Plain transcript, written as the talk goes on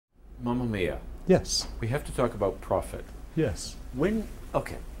Mamma Mia. Yes. We have to talk about profit. Yes.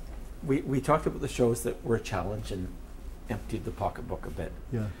 Okay, we talked about the shows that were a challenge and emptied the pocketbook a bit.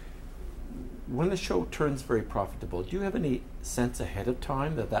 Yeah. When the show turns very profitable, do you have any sense ahead of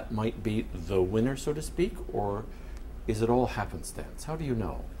time that that might be the winner, so to speak, or is it all happenstance? How do you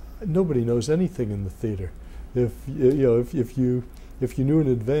know? Nobody knows anything in the theater. If you knew in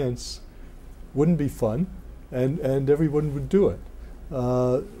advance, wouldn't be fun, and everyone would do it.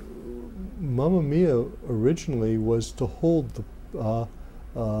 Mamma Mia originally was to hold a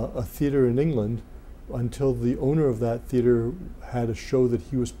theater in England until the owner of that theater had a show that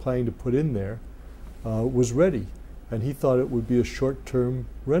he was planning to put in there, was ready, and he thought it would be a short-term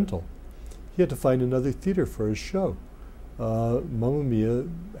rental. He had to find another theater for his show. Mamma Mia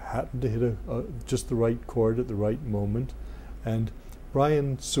happened to hit just the right chord at the right moment, and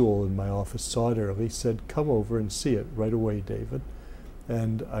Brian Sewell in my office saw it early, said, "Come over and see it right away, David."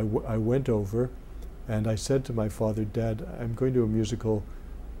 And I went over, and I said to my father, "Dad, I'm going to a musical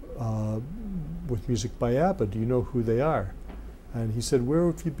with music by ABBA. Do you know who they are?" And he said, "Where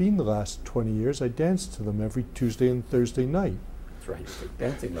have you been the last 20 years? I danced to them every Tuesday and Thursday night." That's right, you took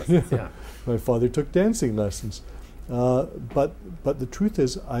dancing lessons, yeah. My father took dancing lessons. But the truth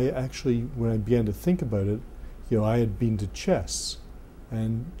is, I actually, when I began to think about it, I had been to chess,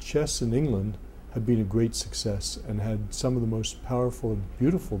 and chess in England had been a great success and had some of the most powerful and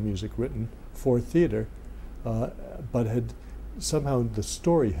beautiful music written for theater, but had somehow the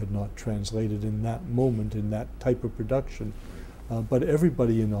story had not translated in that moment, in that type of production. But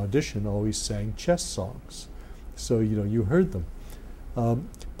everybody in audition always sang chess songs, so you heard them.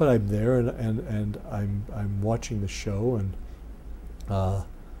 But I'm there, and I'm watching the show, and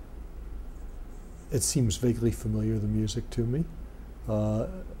it seems vaguely familiar, the music, to me.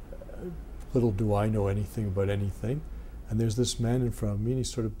 Little do I know anything about anything. And there's this man in front of me, and he's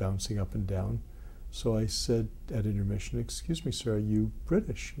sort of bouncing up and down. So I said at intermission, "Excuse me, sir, are you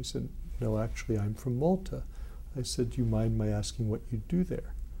British?" He said, "No, actually, I'm from Malta." I said, "Do you mind my asking what you do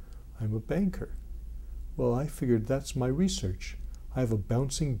there?" "I'm a banker." Well, I figured that's my research. I have a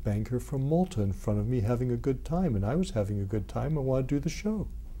bouncing banker from Malta in front of me having a good time, and I was having a good time. I want to do the show.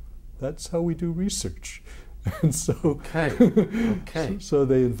 That's how we do research. And so, okay. So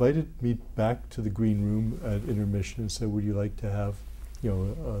they invited me back to the green room at intermission and said, "Would you like to have,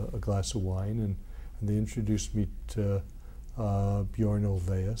 a glass of wine?" And they introduced me to Bjorn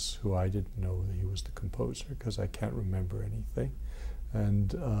Ulvaeus, who I didn't know that he was the composer because I can't remember anything,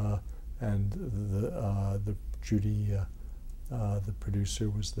 and the Judy, the producer,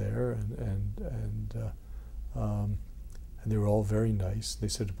 was there, and they were all very nice. They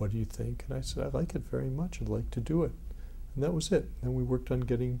said, "What do you think?" And I said, "I like it very much. I'd like to do it." And that was it. And we worked on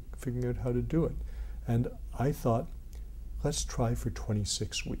figuring out how to do it. And I thought, let's try for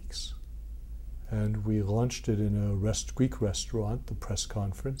 26 weeks. And we launched it in a Greek restaurant, the press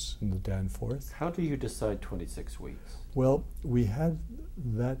conference in the Danforth. How do you decide 26 weeks? Well, we had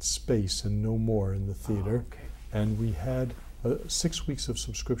that space and no more in the theater. Okay. And we had 6 weeks of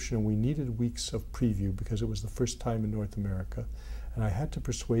subscription, and we needed weeks of preview because it was the first time in North America. And I had to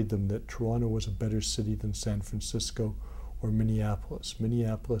persuade them that Toronto was a better city than San Francisco or Minneapolis.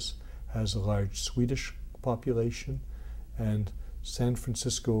 Minneapolis has a large Swedish population, and San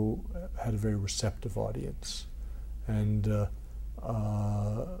Francisco had a very receptive audience, and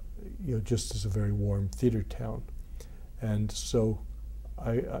just as a very warm theater town. And so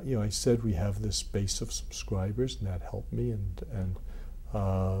I said we have this base of subscribers, and that helped me, and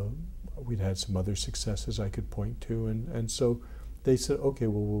we'd had some other successes I could point to, and so they said, "Okay,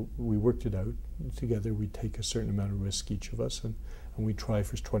 well, we worked it out together. We take a certain amount of risk, each of us, and we try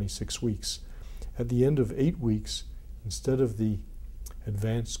for 26 weeks. At the end of 8 weeks, instead of the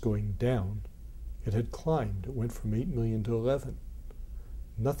advance going down, it had climbed. It went from 8 million to 11.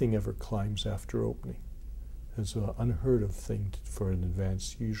 Nothing ever climbs after opening. It's an unheard of thing for an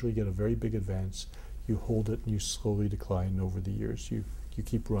advance. You usually get a very big advance, you hold it, and you slowly decline over the years. You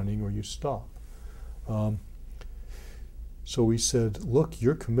keep running or you stop. So we said, look,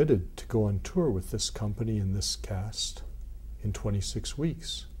 you're committed to go on tour with this company and this cast in 26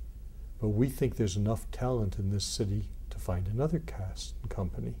 weeks. But we think there's enough talent in this city to find another cast and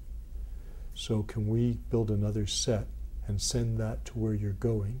company. So can we build another set and send that to where you're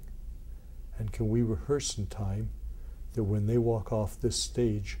going? And can we rehearse in time that when they walk off this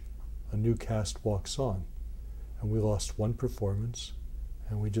stage, a new cast walks on? And we lost one performance,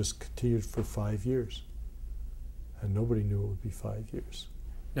 and we just continued for 5 years. And nobody knew it would be 5 years.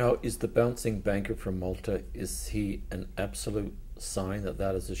 Now, is the bouncing banker from Malta, is he an absolute sign that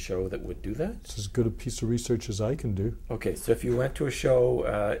that is a show that would do that? It's as good a piece of research as I can do. Okay, so if you went to a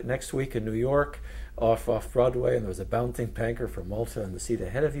show next week in New York, off Broadway, and there was a bouncing panker from Malta in the seat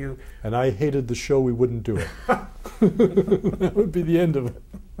ahead of you, And I hated the show, we wouldn't do it. That would be the end of it.